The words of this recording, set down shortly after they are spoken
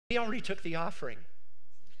We already took the offering.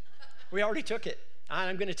 We already took it.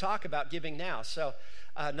 I'm going to talk about giving now. So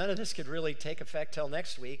none of this could really take effect till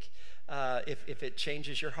next week if it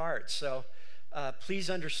changes your heart. So please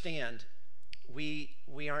understand, we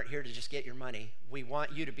aren't here to just get your money. We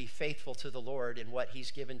want you to be faithful to the Lord in what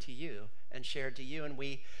he's given to you and shared to you. And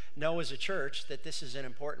we know as a church that this is an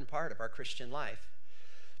important part of our Christian life.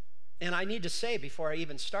 And I need to say before I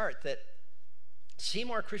even start that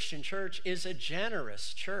Seymour Christian Church is a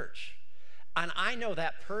generous church. And I know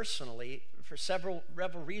that personally for several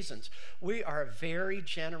reasons. We are a very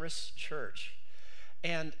generous church.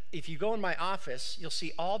 And if you go in my office, you'll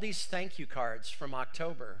see all these thank you cards from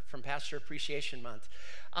October, from Pastor Appreciation Month.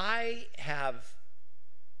 I have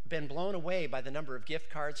been blown away by the number of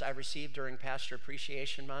gift cards I received during Pastor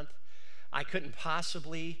Appreciation Month. I couldn't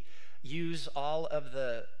possibly use all of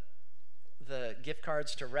the gift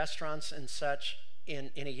cards to restaurants and such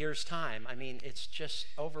in a year's time. I mean, it's just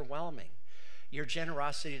overwhelming. Your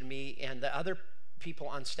generosity to me and the other people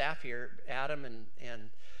on staff here, Adam and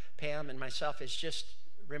Pam and myself, is just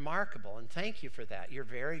remarkable, and thank you for that. You're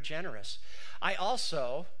very generous. I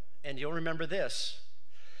also, and you'll remember this,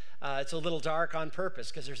 it's a little dark on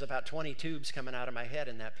purpose because there's about 20 tubes coming out of my head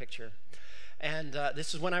in that picture. And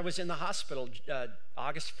this is when I was in the hospital,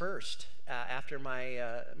 August 1st, after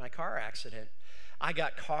my car accident. I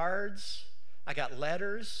got cards, I got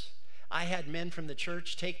letters. I had men from the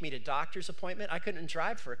church take me to doctor's appointment. I couldn't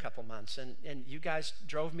drive for a couple months, and you guys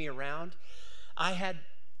drove me around. I had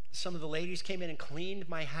some of the ladies came in and cleaned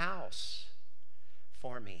my house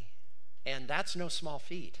for me, and that's no small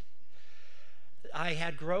feat. I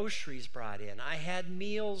had groceries brought in. I had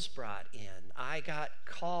meals brought in. I got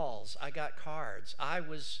calls. I got cards. I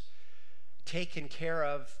was taken care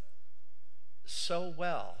of so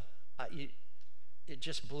well. It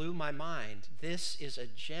just blew my mind. This is a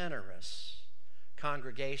generous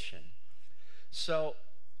congregation. So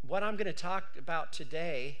what I'm going to talk about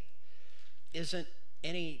today isn't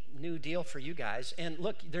any new deal for you guys. And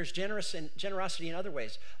look, there's generosity in other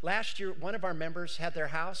ways. Last year, one of our members had a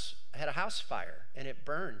house fire, and it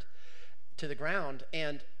burned to the ground.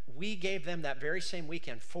 And we gave them that very same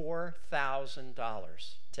weekend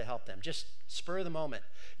 $4,000 to help them. Just spur of the moment.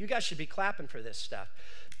 You guys should be clapping for this stuff.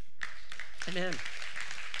 Amen.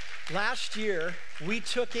 Last year, we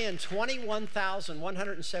took in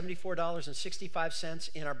 $21,174.65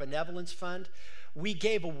 in our benevolence fund. We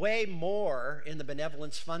gave away more in the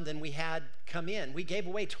benevolence fund than we had come in. We gave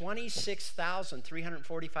away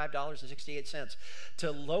 $26,345.68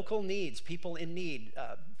 to local needs, people in need,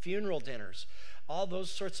 funeral dinners, all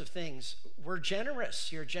those sorts of things. We're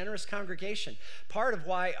generous. You're a generous congregation. Part of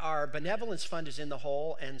why our benevolence fund is in the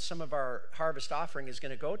hole and some of our harvest offering is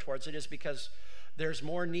going to go towards it is because there's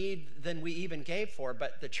more need than we even gave for,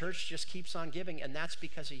 but the church just keeps on giving, and that's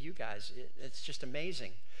because of you guys. It's just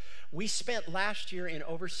amazing. We spent last year in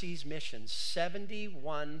overseas missions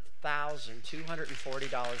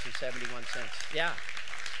 $71,240.71. Yeah.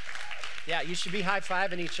 Yeah, you should be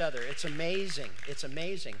high-fiving each other. It's amazing. It's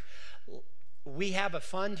amazing. We have a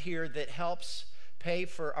fund here that helps pay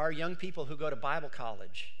for our young people who go to Bible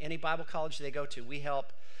college. Any Bible college they go to, we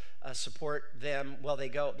help support them while they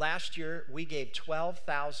go. Last year, we gave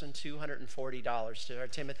 $12,240 to our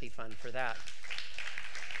Timothy fund for that.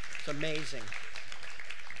 It's amazing.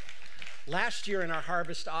 Last year in our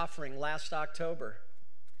harvest offering, last October,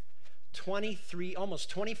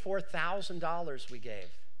 almost $24,000 we gave.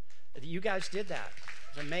 You guys did that.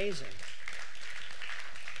 It's amazing.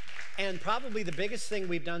 And probably the biggest thing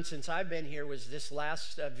we've done since I've been here was this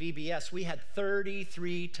last VBS. We had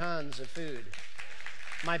 33 tons of food.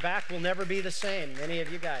 My back will never be the same, any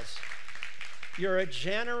of you guys. You're a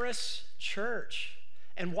generous church.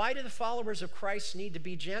 And why do the followers of Christ need to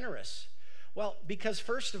be generous? Well, because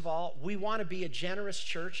first of all, we want to be a generous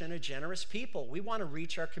church and a generous people. We want to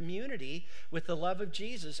reach our community with the love of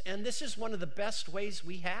Jesus. And this is one of the best ways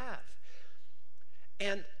we have.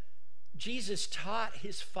 And Jesus taught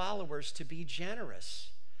his followers to be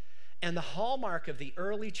generous. And the hallmark of the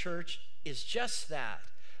early church is just that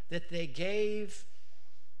they gave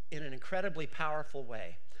in an incredibly powerful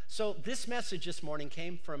way. So this message this morning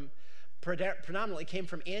predominantly came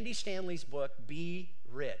from Andy Stanley's book, Be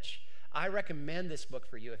Rich. I recommend this book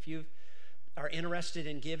for you. If you are interested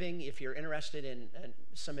in giving, if you're interested in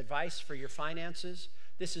some advice for your finances,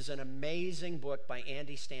 this is an amazing book by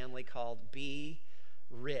Andy Stanley called Be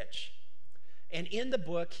Rich. And in the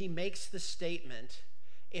book, he makes the statement,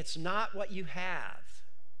 it's not what you have,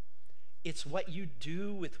 it's what you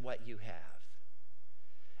do with what you have.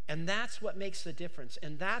 And that's what makes the difference.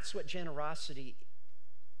 And that's what generosity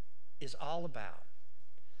is all about.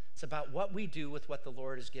 It's about what we do with what the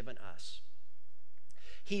Lord has given us.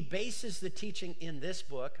 He bases the teaching in this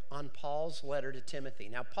book on Paul's letter to Timothy.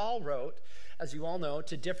 Now, Paul wrote, as you all know,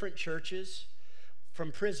 to different churches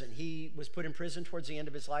from prison. He was put in prison towards the end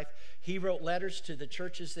of his life. He wrote letters to the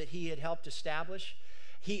churches that he had helped establish.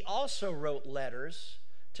 He also wrote letters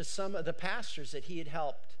to some of the pastors that he had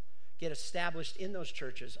helped get established in those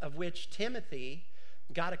churches, of which Timothy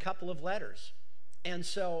got a couple of letters. And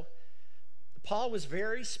so Paul was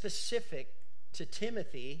very specific to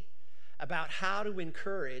Timothy about how to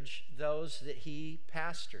encourage those that he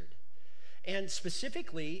pastored. And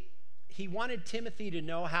specifically, he wanted Timothy to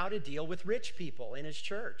know how to deal with rich people in his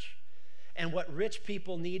church and what rich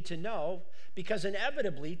people need to know, because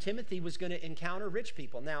inevitably Timothy was going to encounter rich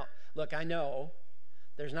people. Now, look, I know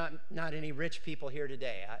there's not any rich people here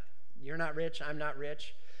today. You're not rich, I'm not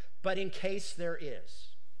rich, but in case there is,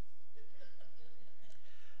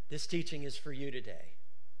 this teaching is for you today.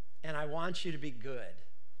 And I want you to be good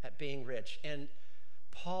at being rich. And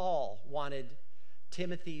Paul wanted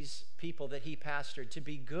Timothy's people that he pastored to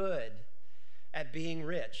be good at being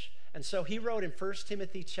rich. And so he wrote in 1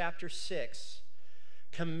 Timothy chapter 6,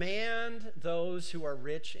 command those who are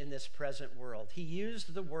rich in this present world. He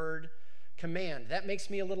used the word command. That makes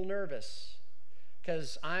me a little nervous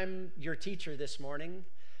because I'm your teacher this morning,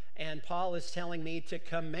 and Paul is telling me to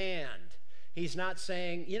command. He's not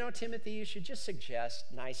saying, you know, Timothy, you should just suggest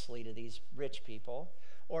nicely to these rich people.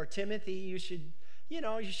 Or Timothy, you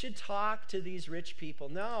should talk to these rich people.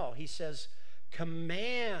 No, he says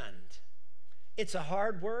command. It's a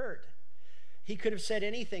hard word. He could have said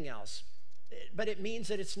anything else, but it means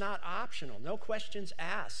that it's not optional. No questions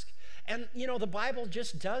asked. And, you know, the Bible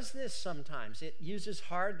just does this sometimes. It uses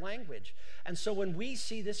hard language. And so when we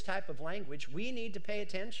see this type of language, we need to pay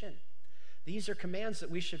attention. These are commands that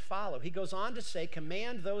we should follow. He goes on to say,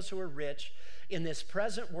 command those who are rich in this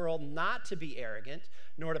present world not to be arrogant,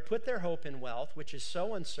 nor to put their hope in wealth, which is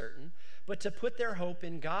so uncertain, but to put their hope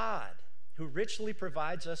in God, who richly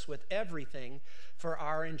provides us with everything for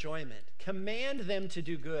our enjoyment. Command them to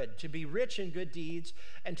do good, to be rich in good deeds,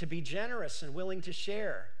 and to be generous and willing to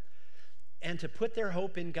share, and to put their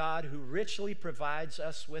hope in God, who richly provides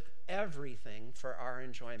us with everything for our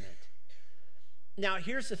enjoyment. Now,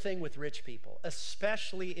 here's the thing with rich people,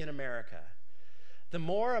 especially in America. The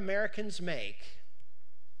more Americans make,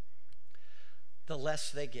 the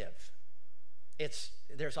less they give.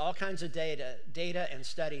 There's all kinds of data and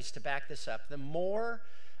studies to back this up. The more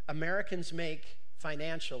Americans make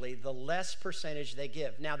financially, the less percentage they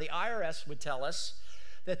give. Now, the IRS would tell us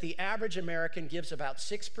that the average American gives about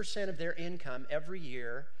 6% of their income every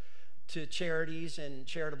year to charities and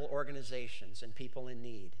charitable organizations and people in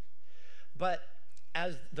need. But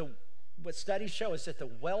what studies show is that the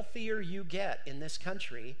wealthier you get in this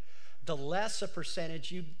country, the less a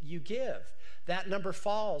percentage you give. That number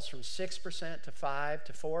falls from 6% to 5%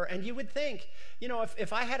 to 4%. And you would think, you know,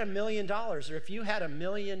 if I had $1 million, or if you had $1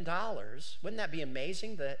 million, wouldn't that be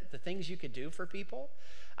amazing, the things you could do for people?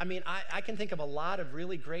 I mean, I can think of a lot of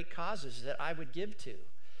really great causes that I would give to.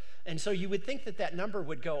 And so you would think that number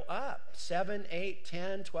would go up 7, 8,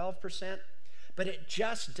 10, 12%. But it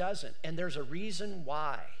just doesn't, and there's a reason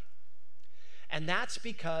why. And that's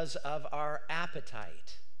because of our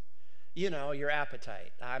appetite. You know, your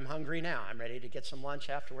appetite. I'm hungry now. I'm ready to get some lunch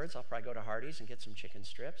afterwards. I'll probably go to Hardee's and get some chicken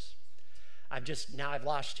strips. I've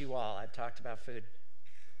lost you all. I've talked about food.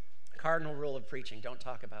 Cardinal rule of preaching, don't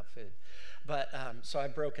talk about food. But, so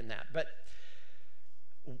I've broken that. But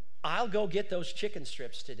I'll go get those chicken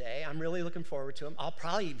strips today. I'm really looking forward to them. I'll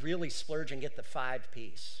probably really splurge and get the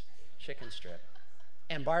 5-piece chicken strip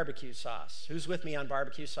and barbecue sauce. Who's with me on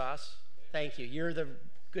barbecue sauce? Thank you. You're the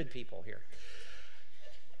good people here.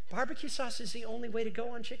 Barbecue sauce is the only way to go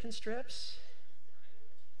on chicken strips?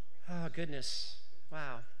 Oh, goodness.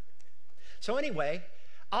 Wow. So anyway,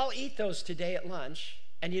 I'll eat those today at lunch,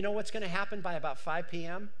 and you know what's going to happen by about 5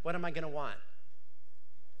 p.m.? What am I going to want?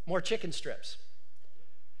 More chicken strips.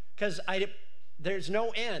 Because there's no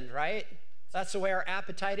end, right? That's the way our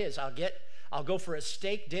appetite is. I'll go for a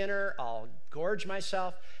steak dinner, I'll gorge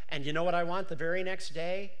myself, and you know what I want the very next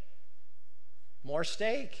day? More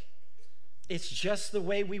steak. It's just the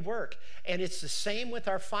way we work. And it's the same with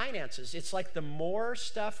our finances. It's like the more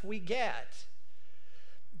stuff we get,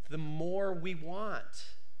 the more we want.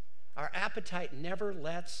 Our appetite never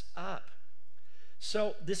lets up.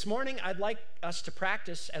 So this morning, I'd like us to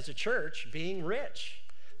practice as a church being rich.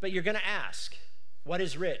 But you're going to ask, what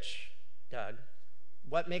is rich, Doug?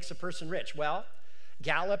 What makes a person rich? Well,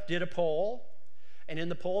 Gallup did a poll, and in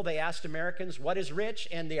the poll they asked Americans, what is rich?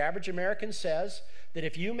 And the average American says that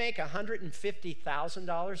if you make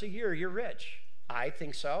 $150,000 a year, you're rich. I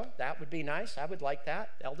think so. That would be nice. I would like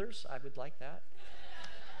that. Elders, I would like that.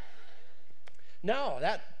 No,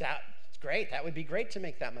 that's great. That would be great to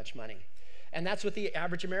make that much money. And that's what the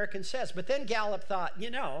average American says. But then Gallup thought,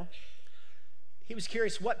 he was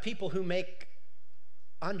curious what people who make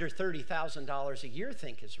under $30,000 a year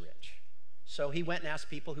think is rich. So he went and asked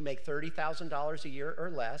people who make $30,000 a year or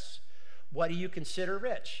less, what do you consider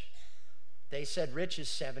rich? They said rich is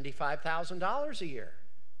 $75,000 a year.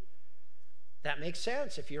 That makes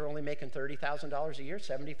sense. If you're only making $30,000 a year,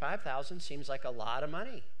 $75,000 seems like a lot of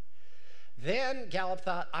money. Then Gallup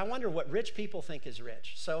thought, I wonder what rich people think is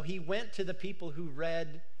rich. So he went to the people who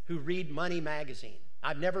read Money magazine.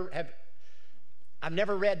 I've never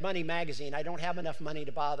read Money magazine. I don't have enough money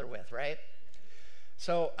to bother with, right?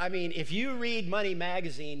 So, if you read Money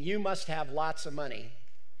magazine, you must have lots of money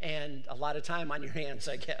and a lot of time on your hands,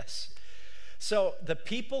 I guess. So the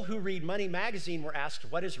people who read Money magazine were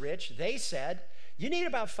asked, what is rich? They said, you need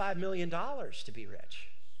about $5 million to be rich.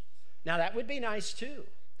 Now, that would be nice too.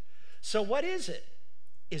 So what is it?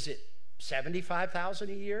 Is it $75,000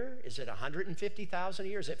 a year? Is it $150,000 a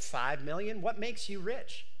year? Is it $5 million? What makes you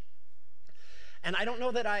rich? And I don't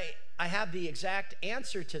know that I have the exact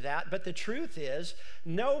answer to that, but the truth is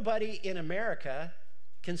nobody in America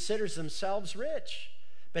considers themselves rich.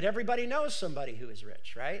 But everybody knows somebody who is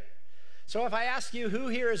rich, right? So if I ask you who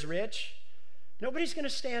here is rich, nobody's going to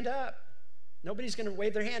stand up. Nobody's going to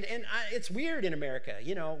wave their hand. And it's weird in America.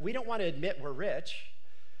 We don't want to admit we're rich.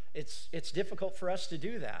 It's difficult for us to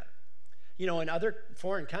do that. In other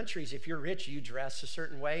foreign countries, if you're rich, you dress a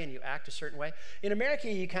certain way and you act a certain way. In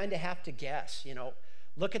America, you kind of have to guess.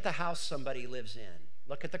 Look at the house somebody lives in.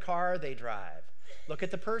 Look at the car they drive. Look at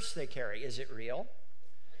the purse they carry. Is it real?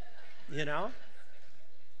 Do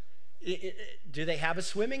they have a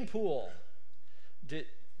swimming pool? Do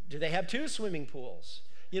they have 2 swimming pools?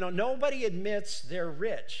 Nobody admits they're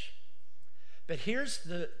rich. But here's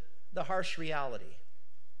the harsh reality.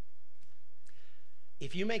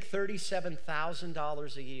 If you make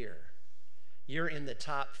 $37,000 a year, you're in the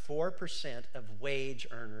top 4% of wage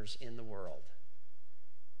earners in the world.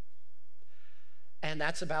 And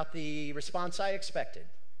that's about the response I expected.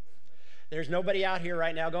 There's nobody out here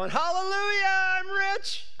right now going, hallelujah, I'm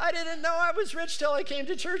rich. I didn't know I was rich till I came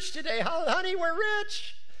to church today. Honey, we're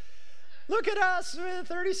rich. Look at us,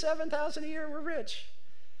 $37,000 a year, we're rich.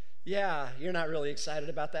 Yeah, you're not really excited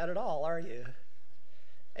about that at all, are you?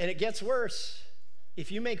 And it gets worse. If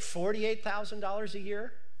you make $48,000 a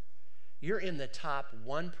year, you're in the top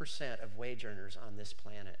 1% of wage earners on this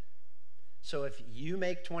planet. So if you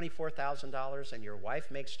make $24,000 and your wife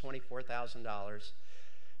makes $24,000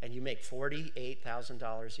 and you make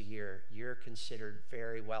 $48,000 a year, you're considered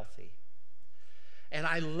very wealthy. And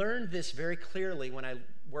I learned this very clearly when I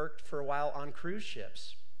worked for a while on cruise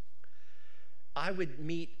ships. I would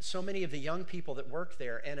meet so many of the young people that worked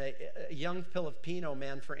there, and a young Filipino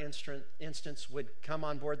man, for instance, would come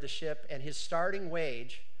on board the ship, and his starting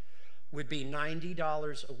wage would be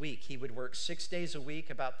 $90 a week. He would work 6 days a week,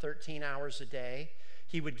 about 13 hours a day.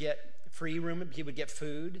 He would get free room, he would get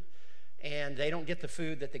food, and they don't get the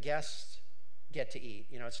food that the guests get to eat.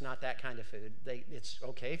 It's not that kind of food. It's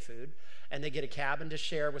okay food, and they get a cabin to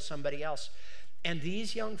share with somebody else. And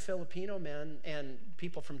these young Filipino men and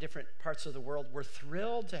people from different parts of the world were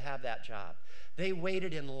thrilled to have that job. They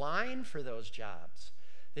waited in line for those jobs.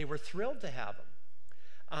 They were thrilled to have them.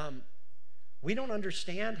 We don't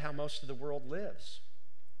understand how most of the world lives.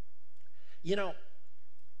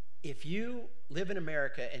 If you live in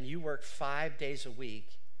America and you work 5 days a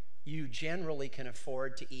week, you generally can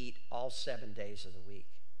afford to eat all 7 days of the week.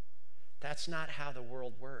 That's not how the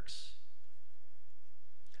world works.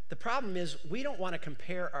 The problem is we don't want to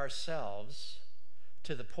compare ourselves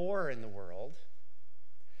to the poor in the world.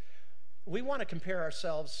 We want to compare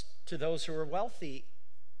ourselves to those who are wealthy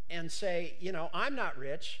and say, I'm not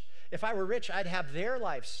rich. If I were rich, I'd have their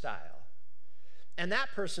lifestyle. And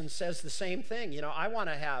that person says the same thing. I want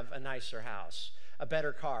to have a nicer house, a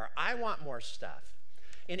better car. I want more stuff.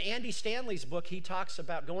 In Andy Stanley's book, he talks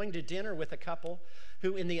about going to dinner with a couple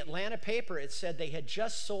who, in the Atlanta paper, it said they had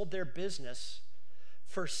just sold their business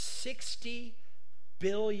for $60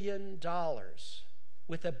 billion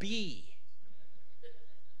with a B.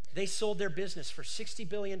 They sold their business for $60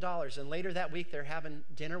 billion. And later that week, they're having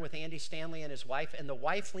dinner with Andy Stanley and his wife. And the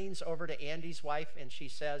wife leans over to Andy's wife and she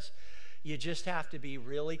says, you just have to be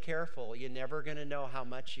really careful. You're never going to know how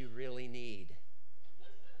much you really need.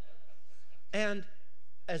 And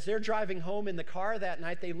as they're driving home in the car that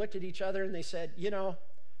night, they looked at each other and they said,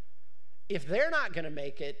 if they're not going to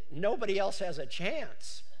make it, nobody else has a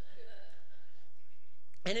chance.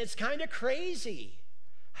 And it's kind of crazy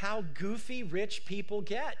how goofy rich people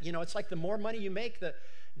get. You know, it's like the more money you make,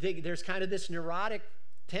 there's kind of this neurotic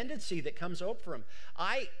tendency that comes over them.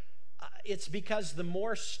 It's because the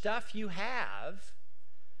more stuff you have,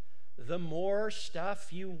 the more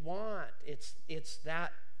stuff you want. It's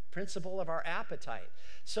that principle of our appetite.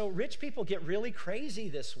 So rich people get really crazy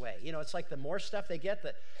this way. You know, it's like the more stuff they get,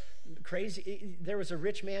 the crazy. There was a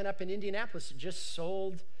rich man up in Indianapolis that just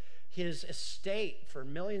sold his estate for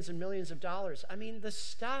millions and millions of dollars. I mean, the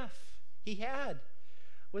stuff he had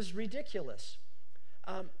was ridiculous.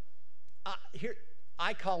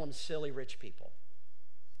 I call them silly rich people.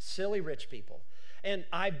 Silly rich people. And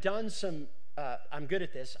I've done some, I'm good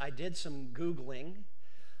at this, I did some Googling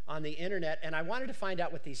on the internet, and I wanted to find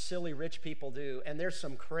out what these silly rich people do, and there's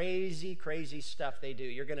some crazy, crazy stuff they do.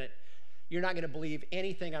 You're not gonna believe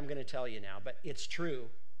anything I'm gonna tell you now, but it's true.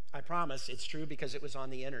 I promise it's true because it was on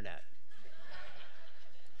the internet.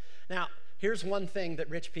 Now, here's one thing that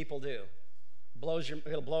rich people do.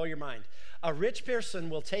 It'll blow your mind. A rich person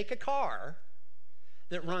will take a car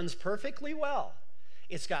that runs perfectly well.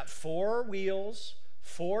 It's got 4 wheels,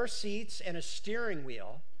 4 seats, and a steering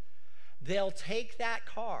wheel. They'll take that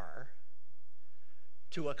car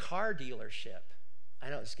to a car dealership. I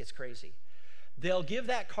know this gets crazy. They'll give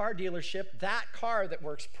that car dealership that car that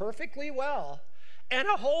works perfectly well and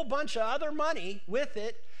a whole bunch of other money with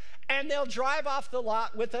it, and they'll drive off the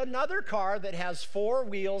lot with another car that has 4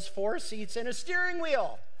 wheels, 4 seats, and a steering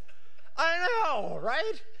wheel. I know,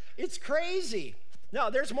 right? It's crazy. No,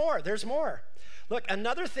 there's more. There's more. Look,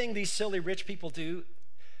 another thing these silly rich people do,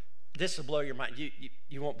 this will blow your mind.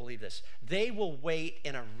 You won't believe this. They will wait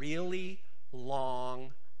in a really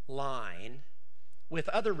long line with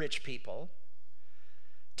other rich people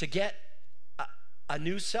to get a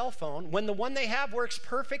new cell phone when the one they have works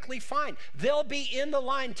perfectly fine. They'll be in the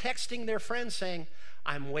line texting their friends saying,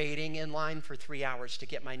 I'm waiting in line for 3 hours to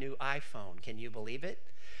get my new iPhone. Can you believe it?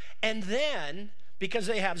 And then, because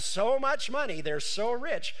they have so much money, they're so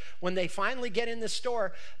rich, when they finally get in the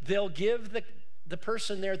store, they'll give the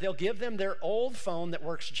person there, they'll give them their old phone that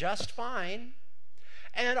works just fine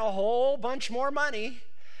and a whole bunch more money,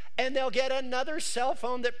 and they'll get another cell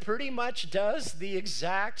phone that pretty much does the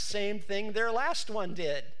exact same thing their last one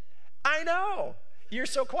did. I know. You're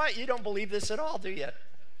so quiet. You don't believe this at all, do you?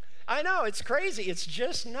 I know. It's crazy. It's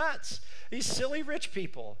just nuts. These silly rich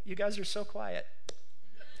people. You guys are so quiet.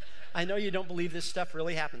 I know you don't believe this stuff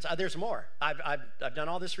really happens. There's more. I've done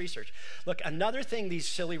all this research. Look, another thing these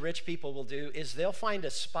silly rich people will do is they'll find a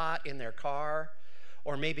spot in their car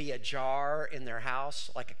or maybe a jar in their house,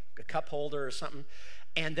 like a cup holder or something,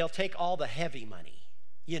 and they'll take all the heavy money,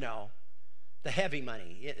 you know, the heavy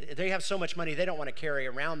money. They have so much money, they don't want to carry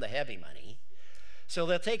around the heavy money. So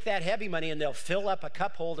they'll take that heavy money and they'll fill up a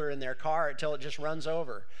cup holder in their car until it just runs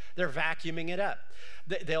over. They're vacuuming it up.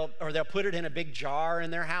 They'll put it in a big jar in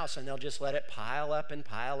their house and they'll just let it pile up and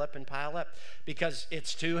pile up and pile up because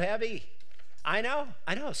it's too heavy. I know,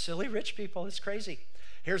 silly rich people, it's crazy.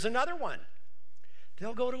 Here's another one.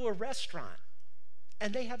 They'll go to a restaurant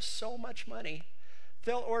and they have so much money,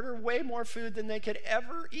 they'll order way more food than they could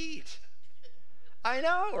ever eat. I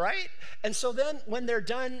know, right? And so then when they're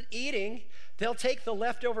done eating, they'll take the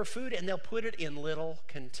leftover food and they'll put it in little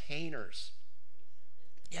containers.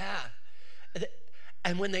 Yeah.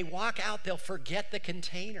 And when they walk out, they'll forget the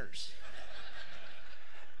containers.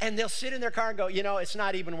 And they'll sit in their car and go, you know, it's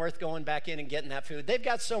not even worth going back in and getting that food. They've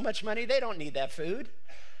got so much money, they don't need that food.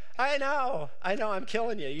 I know, I'm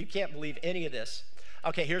killing you. You can't believe any of this.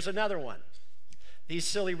 Okay, here's another one. These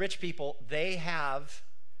silly rich people, they have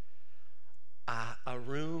a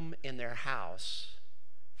room in their house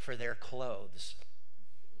for their clothes.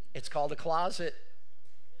 It's called a closet.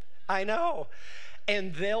 I know.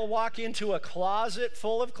 And they'll walk into a closet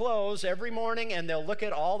full of clothes every morning and they'll look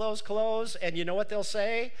at all those clothes and you know what they'll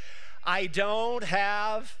say? I don't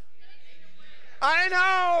have. I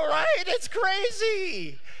know, right? It's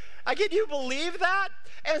crazy. Can you believe that?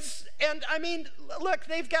 And I mean, look,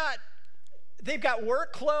 they've got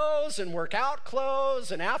work clothes and workout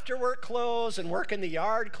clothes and after work clothes and work in the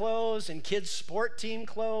yard clothes and kids sport team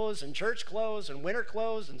clothes and church clothes and winter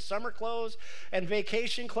clothes and summer clothes and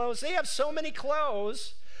vacation clothes. They have so many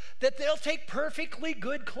clothes that they'll take perfectly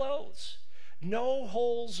good clothes. No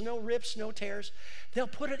holes, no rips, no tears. They'll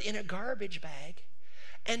put it in a garbage bag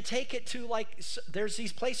and take it to, like, there's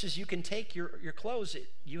these places you can take your clothes that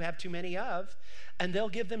you have too many of, and they'll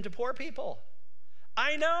give them to poor people.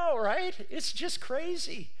 I know, right? It's just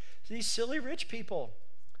crazy. These silly rich people.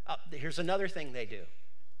 Here's another thing they do.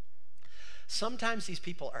 Sometimes these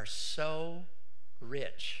people are so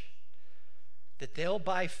rich that they'll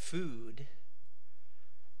buy food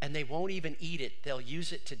and they won't even eat it. They'll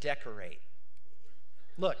use it to decorate.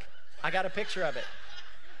 Look, I got a picture of it.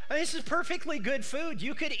 I mean, this is perfectly good food.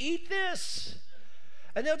 You could eat this.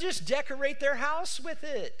 And they'll just decorate their house with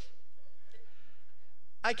it.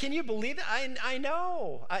 Can you believe it? I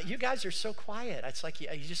know. You guys are so quiet. It's like you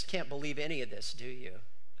just can't believe any of this, do you?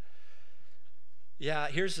 Yeah,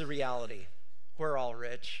 here's the reality. We're all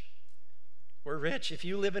rich. We're rich. If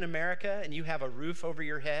you live in America and you have a roof over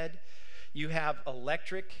your head, you have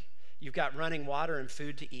electric, you've got running water and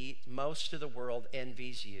food to eat, most of the world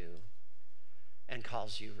envies you and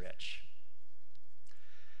calls you rich.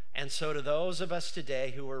 And so to those of us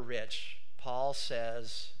today who are rich, Paul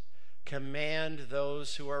says, command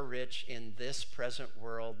those who are rich in this present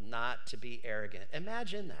world not to be arrogant.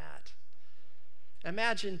 Imagine that.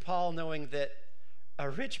 Imagine Paul knowing that a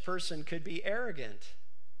rich person could be arrogant.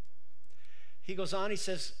 He goes on, he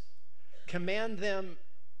says, command them,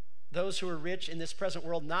 those who are rich in this present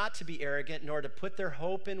world, not to be arrogant, nor to put their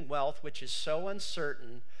hope in wealth, which is so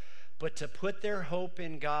uncertain, but to put their hope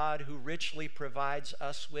in God, who richly provides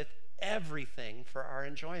us with everything for our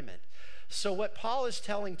enjoyment. So what Paul is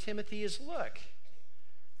telling Timothy is, look,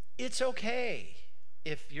 it's okay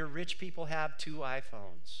if your rich people have 2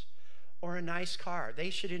 iPhones or a nice car. They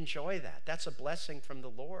should enjoy that. That's a blessing from the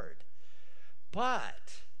Lord.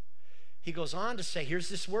 But he goes on to say, here's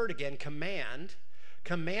this word again, command.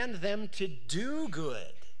 Command them to do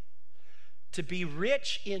good, to be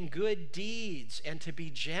rich in good deeds, and to be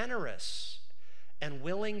generous and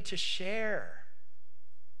willing to share.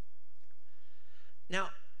 Now,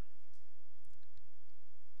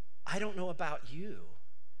 I don't know about you,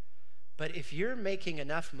 but if you're making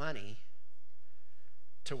enough money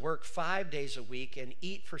to work 5 days a week and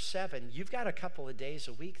eat for 7, you've got a couple of days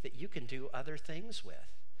a week that you can do other things with.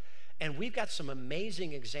 And we've got some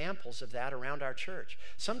amazing examples of that around our church.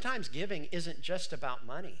 Sometimes giving isn't just about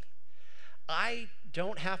money. I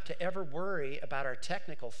don't have to ever worry about our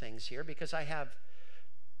technical things here because I have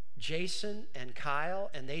Jason and Kyle,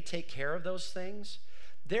 and they take care of those things.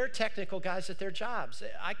 They're technical guys at their jobs.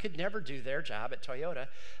 I could never do their job at Toyota,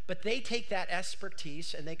 but they take that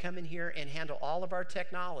expertise and they come in here and handle all of our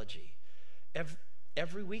technology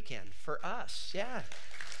every weekend for us. Yeah.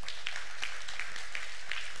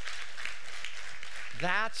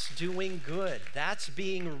 That's doing good. That's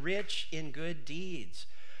being rich in good deeds.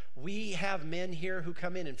 We have men here who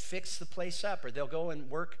come in and fix the place up, or they'll go and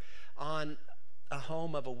work on a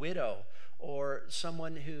home of a widow or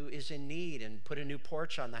someone who is in need and put a new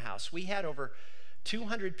porch on the house. We had over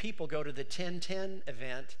 200 people go to the 1010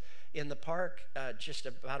 event in the park just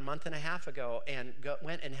about a month and a half ago and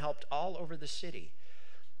went and helped all over the city.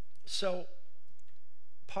 So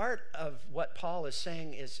part of what Paul is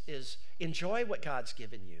saying is enjoy what God's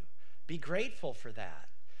given you. Be grateful for that.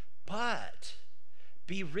 But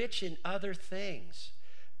be rich in other things.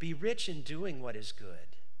 Be rich in doing what is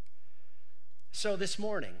good. So this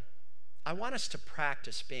morning, I want us to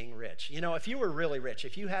practice being rich. You know, if you were really rich,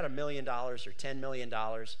 if you had $1 million or $10 million,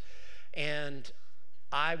 and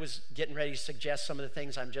I was getting ready to suggest some of the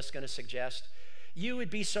things I'm just going to suggest, you would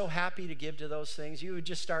be so happy to give to those things, you would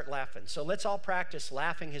just start laughing. So let's all practice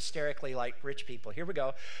laughing hysterically like rich people. Here we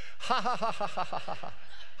go. Ha ha ha ha ha ha ha ha.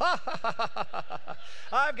 Ha ha ha ha ha ha.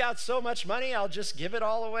 I've got so much money, I'll just give it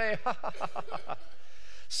all away. Ha ha ha ha ha.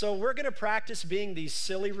 So we're going to practice being these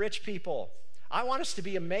silly rich people. I want us to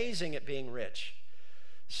be amazing at being rich.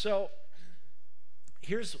 So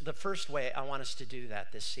here's the first way I want us to do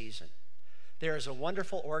that this season. There is a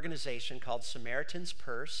wonderful organization called Samaritan's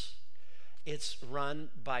Purse. It's run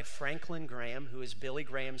by Franklin Graham, who is Billy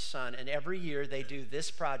Graham's son, and every year they do this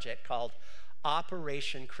project called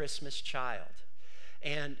Operation Christmas Child.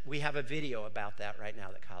 And we have a video about that right now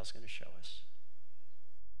that Kyle's going to show us.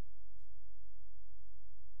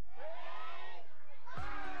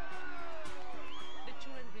 The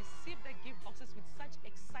children receive the gift boxes with such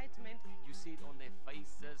excitement. You see it on their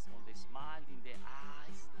faces, on their smile, in their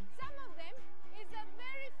eyes. Some of them, it's the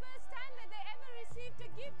very first time that they ever received a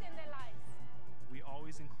gift in their lives. We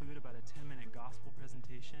always include about a 10-minute gospel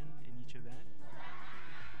presentation in each event.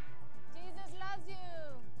 Jesus loves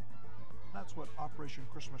you. That's what Operation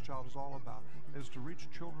Christmas Child is all about, is to reach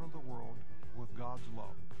children of the world with God's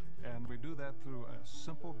love. And we do that through a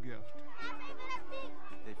simple gift.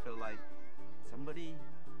 They feel like somebody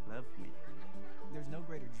loved me. There's no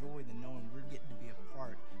greater joy than knowing we're getting to be a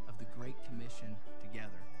part of the Great Commission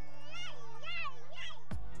together.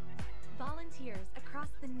 Volunteers across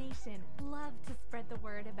the nation love to spread the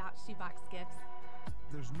word about shoebox gifts.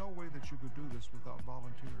 There's no way that you could do this without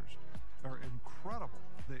volunteers. They're incredible.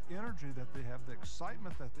 The energy that they have, the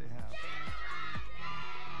excitement that they have.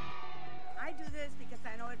 I do this because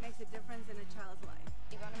I know it makes a difference in a child's life.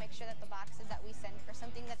 We want to make sure that the boxes that we send are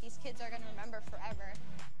something that these kids are going to remember forever.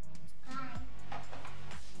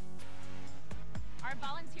 Our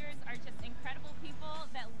volunteers are just incredible people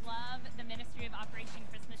that love the ministry of Operation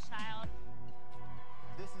Christmas Child.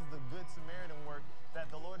 This is the Good Samaritan work that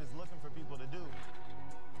the Lord is looking for people to do.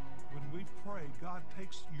 When we pray, God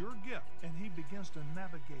takes your gift and he begins to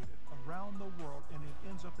navigate it around the world, and it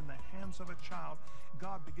ends up in the hands of a child.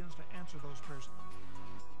 God begins to answer those prayers.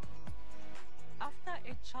 After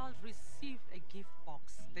a child receives a gift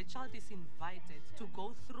box, the child is invited to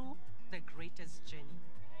go through the greatest journey.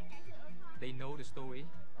 They know the story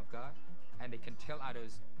of God, and they can tell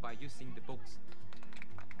others by using the books.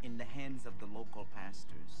 In the hands of the local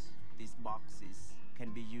pastors, these boxes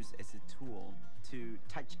can be used as a tool to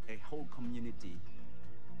touch a whole community.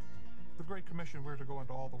 The Great Commission, we're to go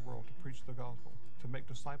into all the world to preach the gospel, to make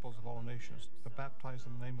disciples of all nations, to baptize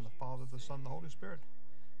in the name of the Father, the Son, and the Holy Spirit.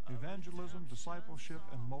 Evangelism, discipleship,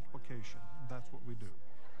 and multiplication. That's what we do.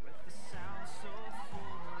 With the sound so full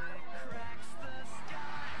it cracks the sky.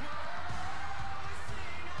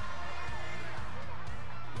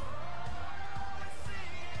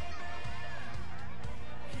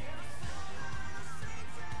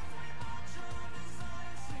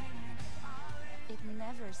 It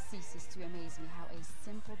never ceases to amaze me how a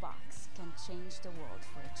simple box can change the world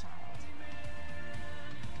for a child.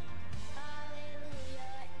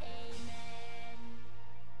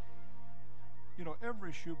 You know,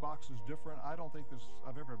 every shoebox is different. I don't think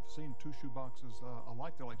I've ever seen two shoeboxes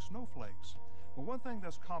alike. They're like snowflakes. But one thing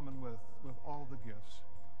that's common with all the gifts,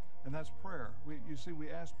 and that's prayer. You see, we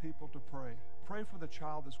ask people to pray. Pray for the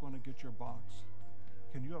child that's going to get your box.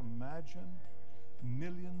 Can you imagine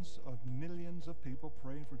millions of people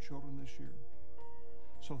praying for children this year?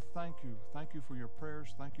 So thank you. Thank you for your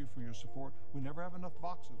prayers. Thank you for your support. We never have enough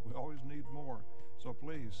boxes. We always need more. So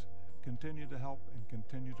please, continue to help and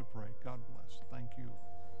continue to pray. God bless. Thank you.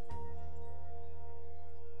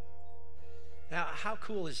 Now, how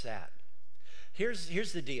cool is that? Here's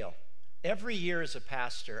the deal. Every year as a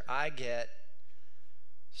pastor, I get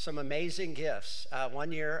some amazing gifts.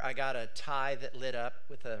 One year, I got a tie that lit up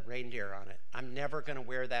with a reindeer on it. I'm never going to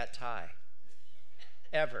wear that tie.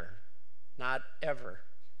 Ever. Not ever.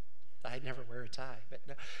 I never wear a tie. But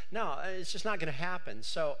no, it's just not going to happen.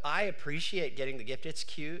 So I appreciate getting the gift. It's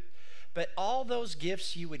cute. But all those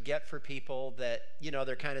gifts you would get for people that, you know,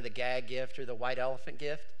 they're kind of the gag gift or the white elephant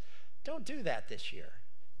gift, don't do that this year.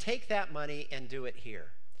 Take that money and do it here.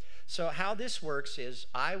 So how this works is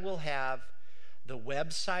I will have the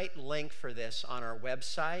website link for this on our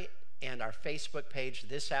website and our Facebook page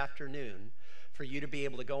this afternoon for you to be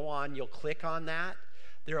able to go on. You'll click on that.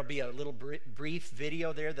 There will be a little brief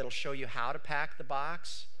video there that'll show you how to pack the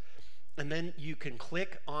box. And then you can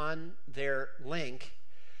click on their link,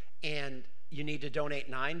 and you need to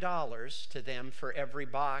donate $9 to them for every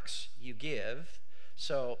box you give.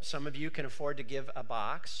 So some of you can afford to give a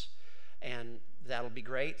box, and that'll be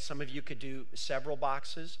great. Some of you could do several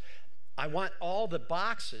boxes. I want all the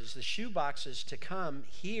boxes, the shoe boxes, to come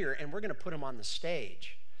here, and we're going to put them on the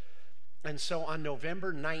stage. And so on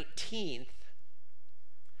November 19th,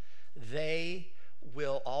 they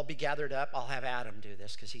will all be gathered up. I'll have Adam do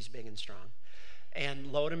this because he's big and strong.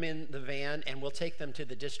 And load them in the van, and we'll take them to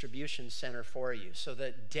the distribution center for you. So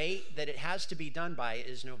the date that it has to be done by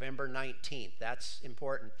is November 19th. That's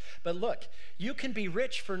important. But look, you can be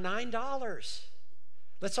rich for $9.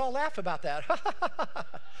 Let's all laugh about that.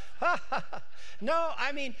 No,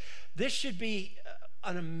 I mean, this should be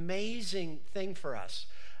an amazing thing for us.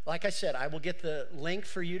 Like I said, I will get the link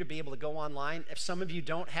for you to be able to go online. If some of you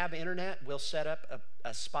don't have internet, we'll set up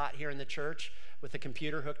a spot here in the church with a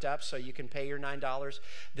computer hooked up so you can pay your $9.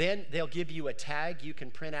 Then they'll give you a tag you can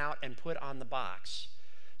print out and put on the box.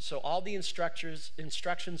 So all the instructions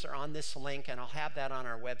are on this link, and I'll have that on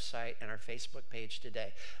our website and our Facebook page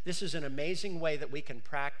today. This is an amazing way that we can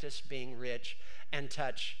practice being rich and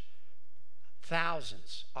touch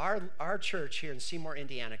thousands. Our church here in Seymour,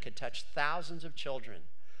 Indiana could touch thousands of children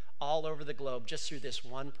all over the globe just through this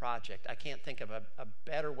one project. I can't think of a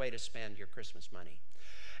better way to spend your Christmas money.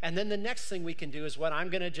 And then the next thing we can do is what I'm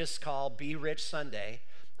going to just call Be Rich Sunday.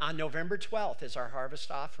 On November 12th is our harvest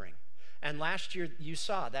offering. And last year, you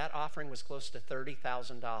saw that offering was close to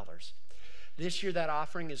 $30,000. This year, that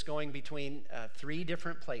offering is going between 3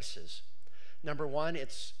 different places. Number one,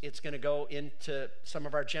 it's going to go into some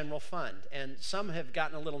of our general fund. And some have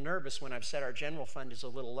gotten a little nervous when I've said our general fund is a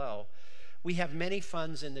little low. We have many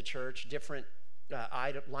funds in the church, different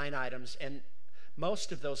line items, and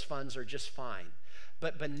most of those funds are just fine.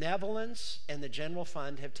 But benevolence and the general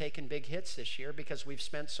fund have taken big hits this year because we've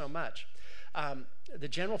spent so much. The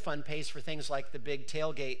general fund pays for things like the big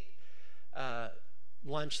tailgate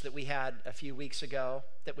lunch that we had a few weeks ago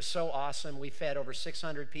that was so awesome. We fed over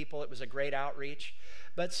 600 people. It was a great outreach.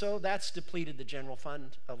 But so that's depleted the general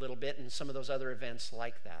fund a little bit and some of those other events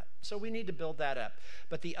like that. So we need to build that up.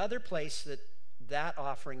 But the other place that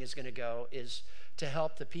offering is going to go is to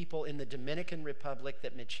help the people in the Dominican Republic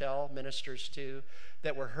that Michelle ministers to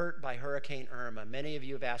that were hurt by Hurricane Irma. Many of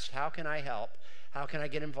you have asked, how can I help? How can I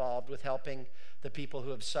get involved with helping the people who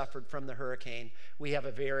have suffered from the hurricane? We have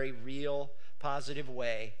a very real, positive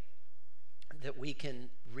way that we can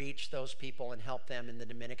reach those people and help them in the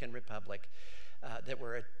Dominican Republic that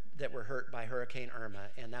were hurt by Hurricane Irma,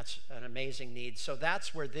 and that's an amazing need. So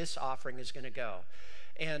that's where this offering is going to go.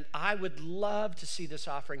 And I would love to see this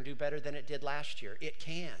offering do better than it did last year. It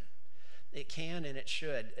can. It can and it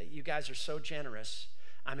should. You guys are so generous.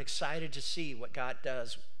 I'm excited to see what God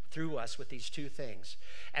does through us with these two things.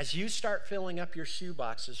 As you start filling up your shoe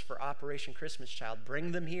boxes for Operation Christmas Child,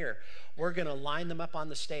 bring them here. We're going to line them up on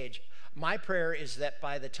the stage. My prayer is that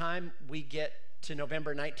by the time we get to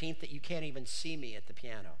November 19th, that you can't even see me at the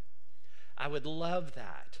piano. I would love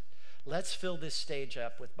that. Let's fill this stage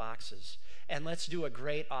up with boxes, and let's do a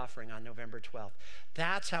great offering on November 12th.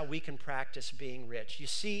 That's how we can practice being rich. You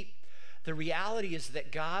see, the reality is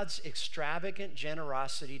that God's extravagant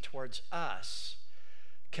generosity towards us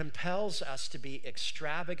compels us to be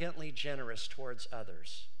extravagantly generous towards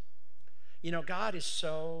others. You know, God is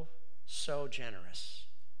so generous.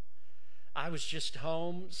 I was just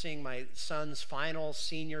home seeing my son's final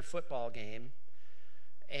senior football game,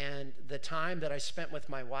 and the time that I spent with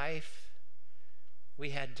my wife,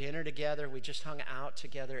 we had dinner together, we just hung out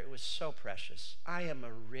together. It was so precious. I am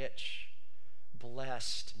a rich,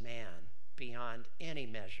 blessed man beyond any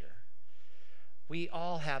measure. We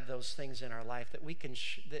all have those things in our life that we can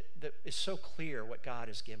that is so clear what God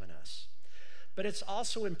has given us. But it's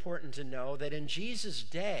also important to know that in Jesus'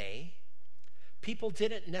 day, people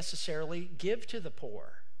didn't necessarily give to the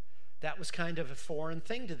poor. That was kind of a foreign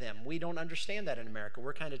thing to them. We don't understand that in America.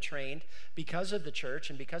 We're kind of trained because of the church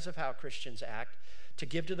and because of how Christians act to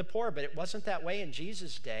give to the poor, but it wasn't that way in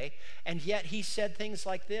Jesus' day. And yet he said things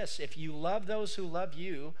like this: if you love those who love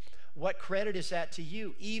you, what credit is that to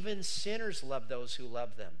you? Even sinners love those who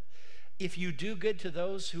love them. If you do good to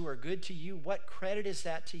those who are good to you, what credit is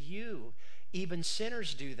that to you? Even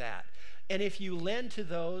sinners do that. And if you lend to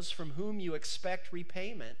those from whom you expect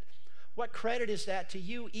repayment, what credit is that to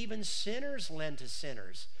you? Even sinners lend to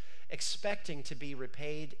sinners, expecting to be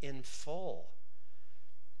repaid in full.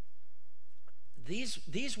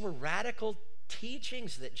 These were radical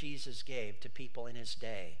teachings that Jesus gave to people in his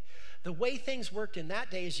day. The way things worked in that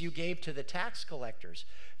day is you gave to the tax collectors.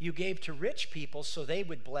 You gave to rich people so they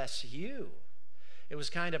would bless you. It was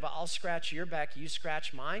kind of a I'll scratch your back, you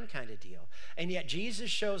scratch mine kind of deal. And yet Jesus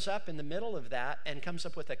shows up in the middle of that and comes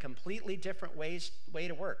up with a completely different way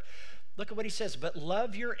to work. Look at what he says: but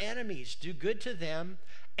love your enemies, do good to them,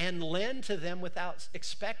 and lend to them without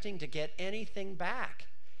expecting to get anything back.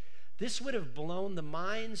 This would have blown the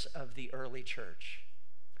minds of the early church.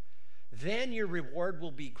 Then your reward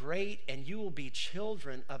will be great, and you will be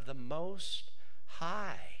children of the Most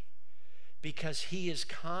High, because he is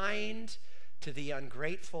kind to the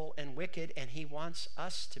ungrateful and wicked, and he wants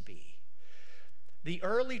us to be. The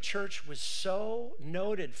early church was so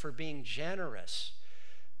noted for being generous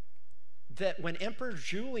that when Emperor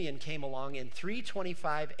Julian came along in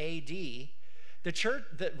 325 AD,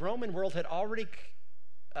 the Roman world had already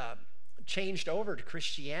changed over to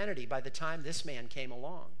Christianity by the time this man came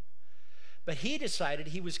along. But he decided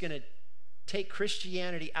he was going to take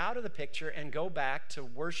Christianity out of the picture and go back to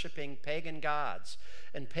worshiping pagan gods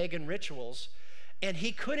and pagan rituals. And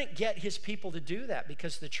he couldn't get his people to do that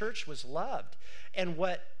because the church was loved. And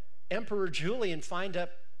what Emperor Julian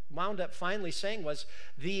wound up finally saying was,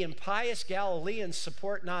 the impious Galileans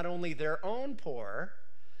support not only their own poor,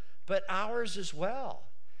 but ours as well.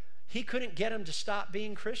 He couldn't get them to stop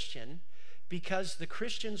being Christian because the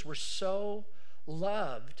Christians were so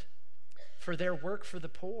loved for their work for the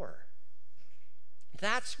poor.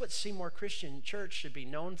 That's what Seymour Christian Church should be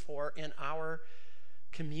known for in our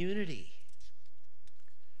community.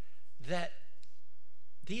 That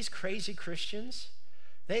these crazy Christians,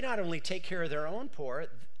 they not only take care of their own poor,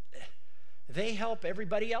 they help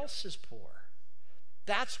everybody else's poor.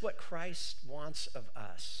 That's what Christ wants of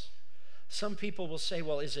us. Some people will say,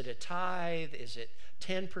 well, is it a tithe? Is it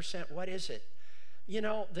 10%? What is it? You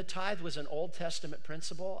know, the tithe was an Old Testament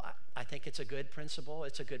principle. I think it's a good principle.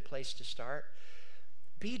 It's a good place to start.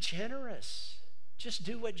 Be generous. Just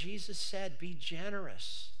do what Jesus said. Be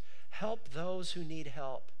generous. Help those who need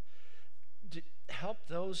help. help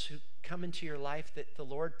those who come into your life that the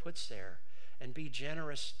Lord puts there and be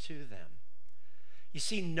generous to them. You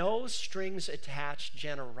see, no strings attached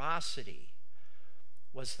generosity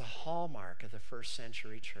was the hallmark of the first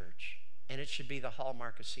century church, and it should be the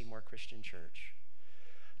hallmark of Seymour Christian Church.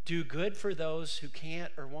 Do good for those who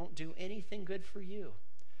can't or won't do anything good for you.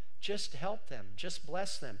 Just help them, just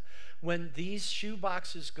bless them. When these shoe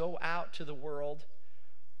boxes go out to the world,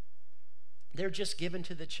 they're just given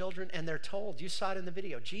to the children, and they're told, you saw it in the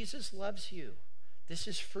video, Jesus loves you. This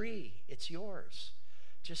is free. It's yours.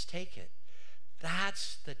 Just take it.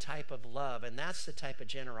 That's the type of love, and that's the type of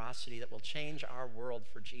generosity that will change our world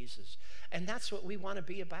for Jesus. And that's what we want to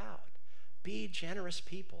be about. Be generous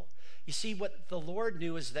people. You see, what the Lord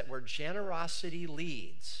knew is that where generosity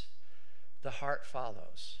leads, the heart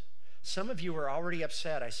follows. Some of you are already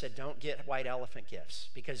upset. I said, don't get white elephant gifts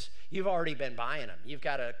because you've already been buying them. You've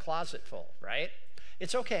got a closet full, right?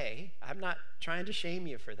 It's okay. I'm not trying to shame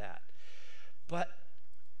you for that. But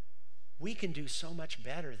we can do so much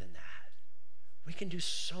better than that. We can do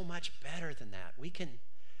so much better than that. We can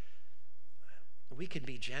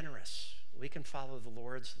be generous. We can follow the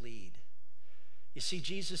Lord's lead. You see,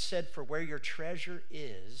 Jesus said, for where your treasure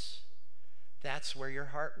is, that's where your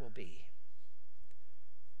heart will be.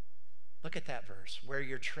 Look at that verse. Where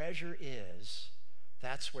your treasure is,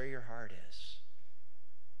 that's where your heart is.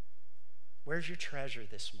 Where's your treasure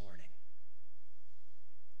this morning?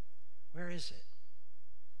 Where is it?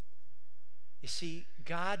 You see,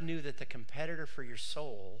 God knew that the competitor for your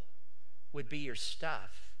soul would be your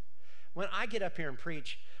stuff. When I get up here and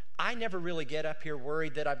preach, I never really get up here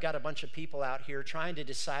worried that I've got a bunch of people out here trying to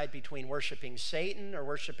decide between worshiping Satan or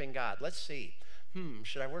worshiping God. Let's see.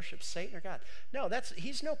 Should I worship Satan or God? No,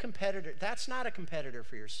 he's no competitor. That's not a competitor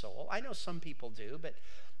for your soul. I know some people do, but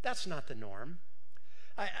that's not the norm.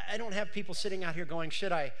 I don't have people sitting out here going,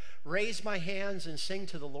 should I raise my hands and sing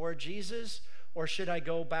to the Lord Jesus, or should I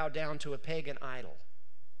go bow down to a pagan idol?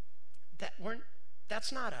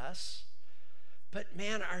 That's not us. But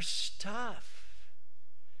man, our stuff,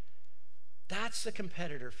 that's the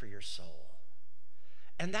competitor for your soul.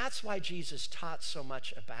 And that's why Jesus taught so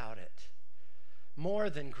much about it. More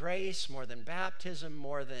than grace, more than baptism,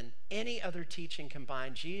 more than any other teaching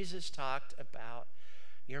combined, Jesus talked about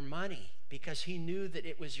your money because he knew that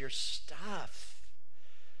it was your stuff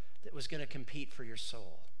that was going to compete for your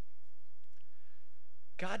soul.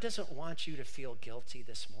 God doesn't want you to feel guilty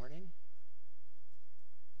this morning.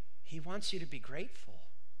 He wants you to be grateful.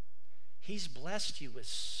 He's blessed you with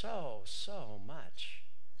so much.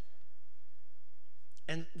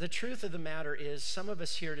 And the truth of the matter is, some of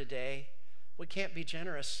us here today, we can't be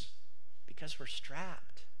generous because we're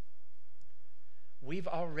strapped. We've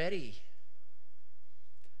already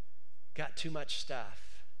got too much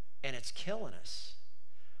stuff, and it's killing us.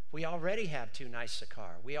 We already have too nice a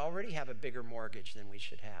car. We already have a bigger mortgage than we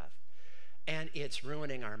should have. And it's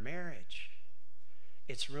ruining our marriage.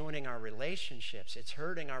 It's ruining our relationships. It's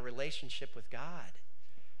hurting our relationship with God.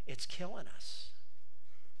 It's killing us.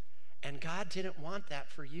 And God didn't want that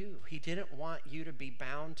for you. He didn't want you to be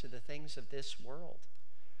bound to the things of this world.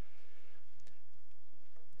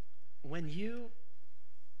 When you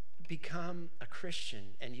become a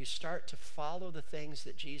Christian and you start to follow the things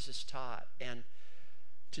that Jesus taught and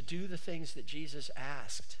to do the things that Jesus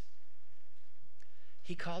asked,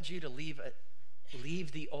 he called you to leave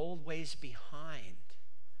the old ways behind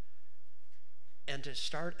and to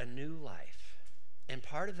start a new life. And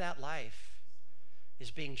part of that life is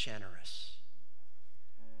being generous.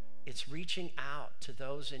 It's reaching out to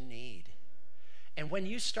those in need. And when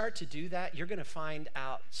you start to do that, you're going to find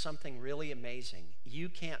out something really amazing. You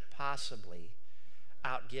can't possibly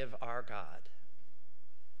outgive our God.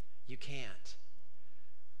 You can't.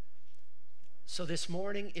 So this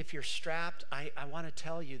morning, if you're strapped, I want to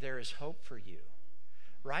tell you there is hope for you.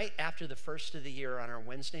 Right after the first of the year on our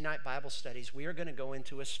Wednesday night Bible studies, we are going to go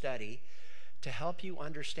into a study to help you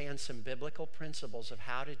understand some biblical principles of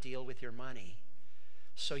how to deal with your money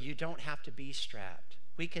so you don't have to be strapped.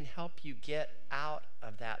 We can help you get out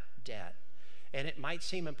of that debt. And it might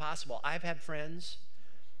seem impossible. I've had friends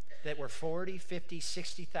that were $40,000, $50,000,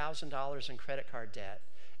 $60,000 in credit card debt,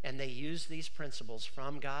 and they used these principles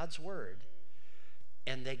from God's Word,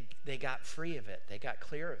 and they got free of it. They got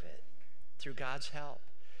clear of it through God's help.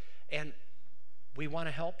 And we want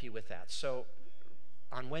to help you with that. So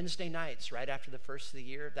on Wednesday nights, right after the first of the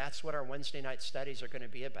year, that's what our Wednesday night studies are going to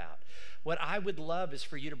be about. What I would love is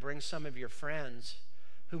for you to bring some of your friends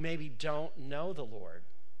who maybe don't know the Lord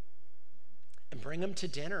and bring them to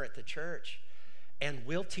dinner at the church, and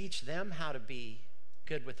we'll teach them how to be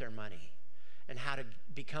good with their money and how to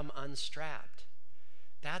become unstrapped.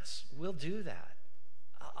 We'll do that.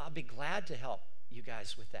 I'll be glad to help you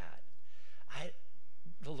guys with that.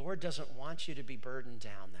 The Lord doesn't want you to be burdened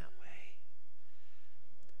down that way.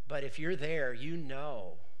 But if you're there, you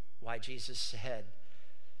know why Jesus said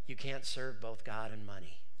you can't serve both God and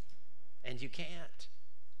money. And you can't.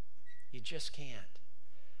 You just can't.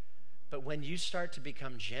 But when you start to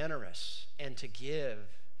become generous and to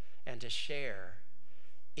give and to share,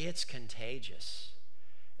 it's contagious.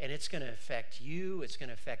 And it's going to affect you. It's going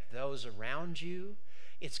to affect those around you.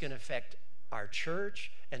 It's going to affect our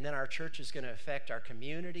church. And then our church is going to affect our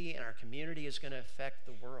community. And our community is going to affect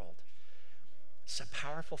the world. It's a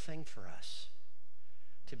powerful thing for us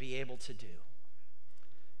to be able to do.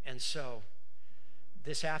 And so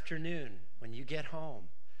this afternoon, when you get home,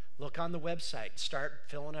 look on the website. Start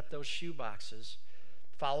filling up those shoe boxes.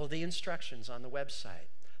 Follow the instructions on the website.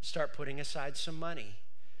 Start putting aside some money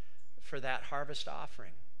for that harvest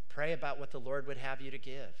offering. Pray about what the Lord would have you to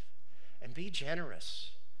give. And be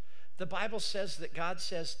generous. The Bible says that God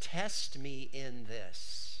says, test me in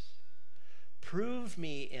this. Prove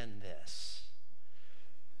me in this.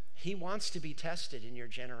 He wants to be tested in your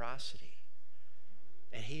generosity.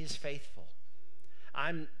 And he is faithful.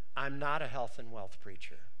 I'm not a health and wealth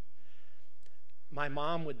preacher. My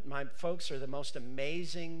folks are the most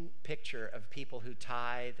amazing picture of people who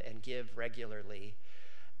tithe and give regularly.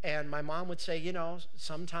 And my mom would say, you know,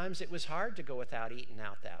 sometimes it was hard to go without eating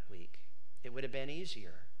out that week. It would have been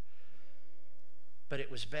easier. But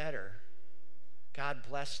it was better. God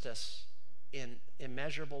blessed us in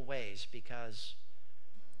immeasurable ways because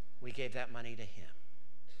we gave that money to him.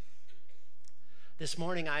 This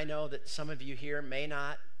morning, I know that some of you here may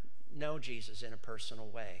not know Jesus in a personal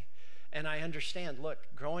way. And I understand, look,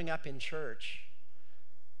 growing up in church,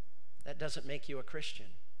 that doesn't make you a Christian.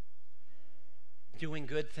 Doing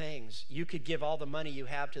good things. You could give all the money you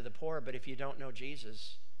have to the poor, but if you don't know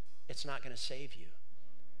Jesus, it's not going to save you.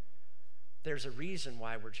 There's a reason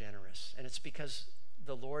why we're generous, and it's because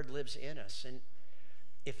the Lord lives in us. And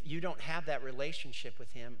if you don't have that relationship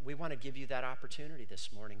with him, we want to give you that opportunity this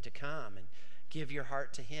morning to come and give your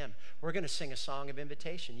heart to him. We're going to sing a song of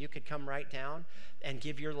invitation. You could come right down and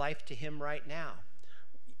give your life to him right now.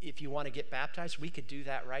 If you want to get baptized, we could do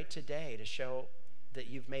that right today to show that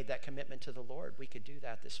you've made that commitment to the Lord. We could do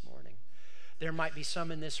that this morning. There might be some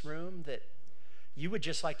in this room that you would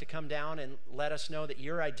just like to come down and let us know that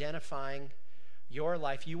you're identifying your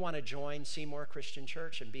life. You want to join Seymour Christian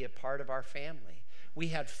Church and be a part of our family. We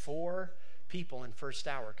had 4 people in First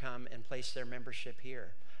Hour come and place their membership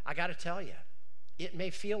here. I got to tell you, it may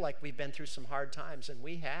feel like we've been through some hard times, and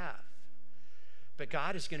we have. But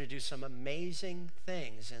God is going to do some amazing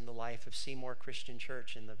things in the life of Seymour Christian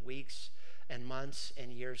Church in the weeks and months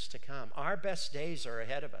and years to come. Our best days are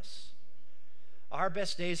ahead of us. Our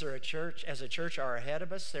best days as a church are ahead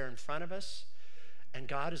of us. They're in front of us. And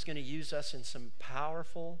God is going to use us in some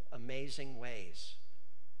powerful, amazing ways.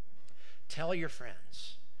 Tell your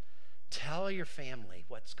friends. Tell your family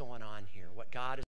what's going on here, what God is